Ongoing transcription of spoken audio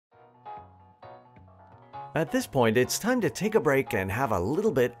At this point, it's time to take a break and have a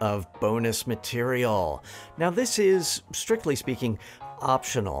little bit of bonus material. Now, this is, strictly speaking,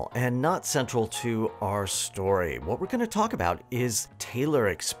 optional and not central to our story. What we're going to talk about is Taylor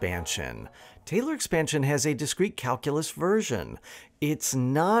expansion. Taylor expansion has a discrete calculus version. It's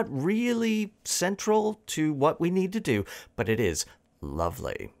not really central to what we need to do, but it is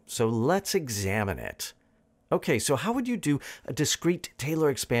lovely. So let's examine it. Okay, so how would you do a discrete Taylor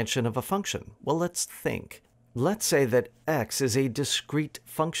expansion of a function? Well, let's think. Let's say that x is a discrete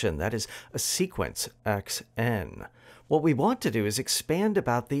function, that is a sequence xn. What we want to do is expand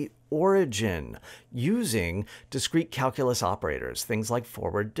about the origin using discrete calculus operators, things like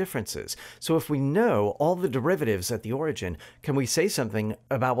forward differences. So if we know all the derivatives at the origin, can we say something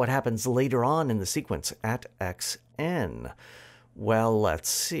about what happens later on in the sequence at xn? Well, let's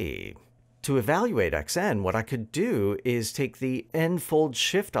see. To evaluate xn, what I could do is take the n-fold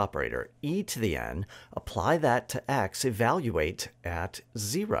shift operator, e to the n, apply that to x, evaluate at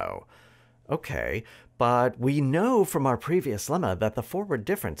 0. Okay, but we know from our previous lemma that the forward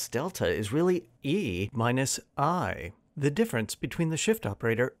difference, delta, is really e minus I, the difference between the shift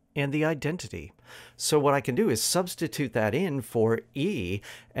operator and the identity. So what I can do is substitute that in for e,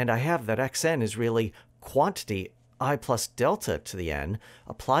 and I have that xn is really quantity I plus delta to the n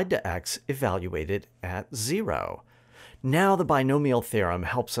applied to x evaluated at 0. Now the binomial theorem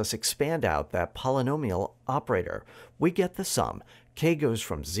helps us expand out that polynomial operator. We get the sum. K goes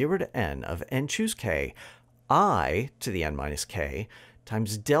from 0 to n of n choose k, I to the n minus k,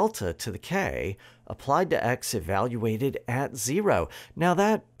 times delta to the k, applied to x evaluated at 0. Now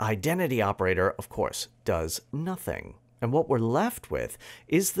that identity operator, of course, does nothing. And what we're left with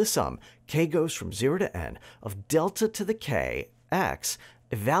is the sum, k goes from 0 to n, of delta to the k, x,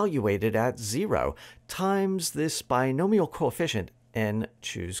 evaluated at 0, times this binomial coefficient, n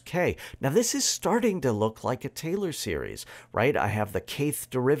choose k. Now this is starting to look like a Taylor series, right? I have the kth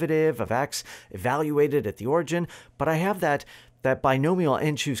derivative of x evaluated at the origin, but I have that binomial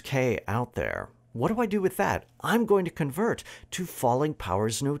n choose k out there. What do I do with that? I'm going to convert to falling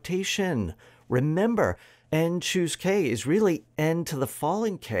powers notation. Remember, n choose k is really n to the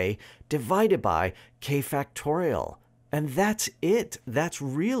falling k divided by k factorial. And that's it. That's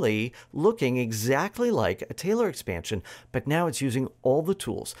really looking exactly like a Taylor expansion, but now it's using all the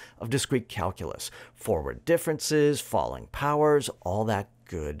tools of discrete calculus. Forward differences, falling powers, all that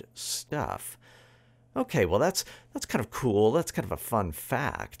good stuff. Okay, well that's kind of cool. That's kind of a fun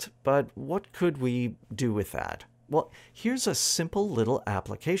fact. But what could we do with that? Well, here's a simple little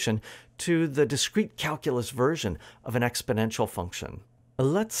application to the discrete calculus version of an exponential function.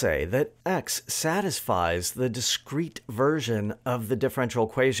 Let's say that x satisfies the discrete version of the differential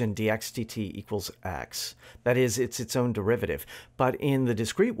equation dx dt equals x. That is, it's its own derivative. But in the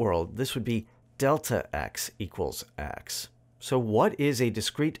discrete world, this would be delta x equals x. So what is a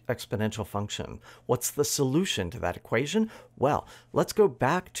discrete exponential function? What's the solution to that equation? Well, let's go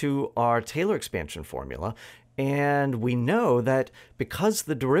back to our Taylor expansion formula. And we know that because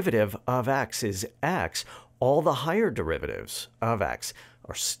the derivative of x is x, all the higher derivatives of x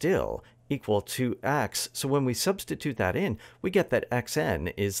are still equal to x. So when we substitute that in, we get that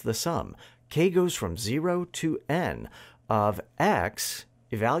xn is the sum. K goes from 0 to n of x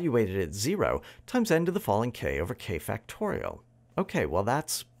evaluated at 0 times n to the falling k over k factorial. Okay, well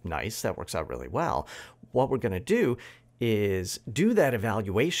that's nice. That works out really well. What we're going to do is do that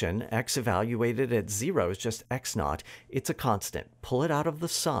evaluation. X evaluated at 0 is just x naught. It's a constant. Pull it out of the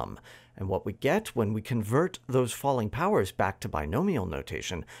sum. And what we get when we convert those falling powers back to binomial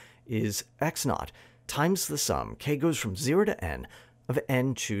notation is x naught times the sum. K goes from 0 to n of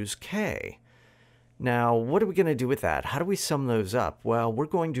n choose k. Now, what are we going to do with that? How do we sum those up? Well, we're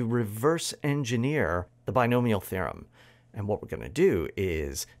going to reverse engineer the binomial theorem. And what we're going to do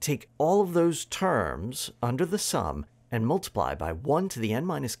is take all of those terms under the sum and multiply by 1 to the n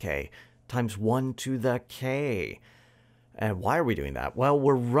minus k times 1 to the k. And why are we doing that? Well,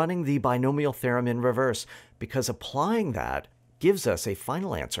 we're running the binomial theorem in reverse because applying that gives us a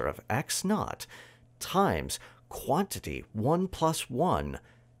final answer of x naught times quantity 1 plus 1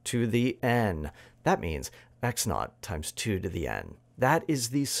 to the n. That means x naught times 2 to the n. That is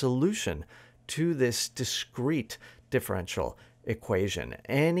the solution to this discrete differential equation.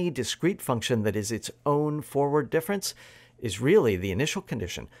 Any discrete function that is its own forward difference is really the initial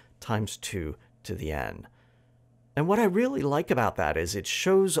condition times 2 to the n. And what I really like about that is it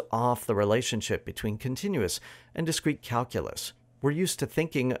shows off the relationship between continuous and discrete calculus. We're used to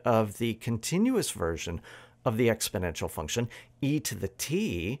thinking of the continuous version of the exponential function, e to the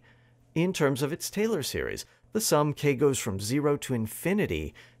t, in terms of its Taylor series. The sum k goes from 0 to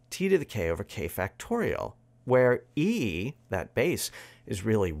infinity, t to the k over k factorial. where e, that base, is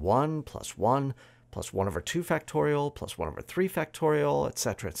really 1 plus 1 plus 1 over 2 factorial plus 1 over 3 factorial,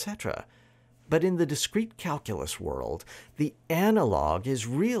 etc., etc. But in the discrete calculus world, the analog is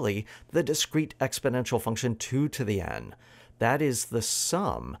really the discrete exponential function 2 to the n. That is the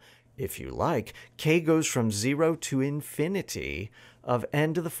sum, if you like, k goes from 0 to infinity of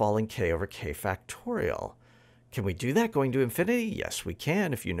n to the falling k over k factorial. Can we do that going to infinity? Yes, we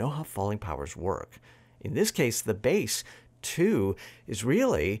can if you know how falling powers work. In this case, the base, 2, is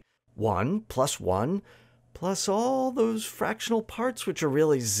really 1 plus all those fractional parts which are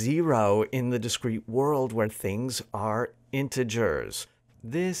really 0 in the discrete world where things are integers.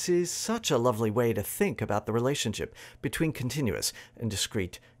 This is such a lovely way to think about the relationship between continuous and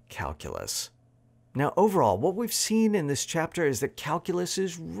discrete calculus. Now, overall, what we've seen in this chapter is that calculus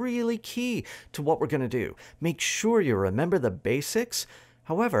is really key to what we're going to do. Make sure you remember the basics.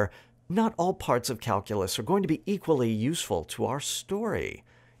 However, not all parts of calculus are going to be equally useful to our story.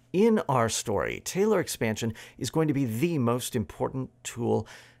 In our story, Taylor expansion is going to be the most important tool,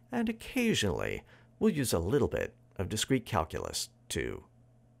 and occasionally we'll use a little bit of discrete calculus too.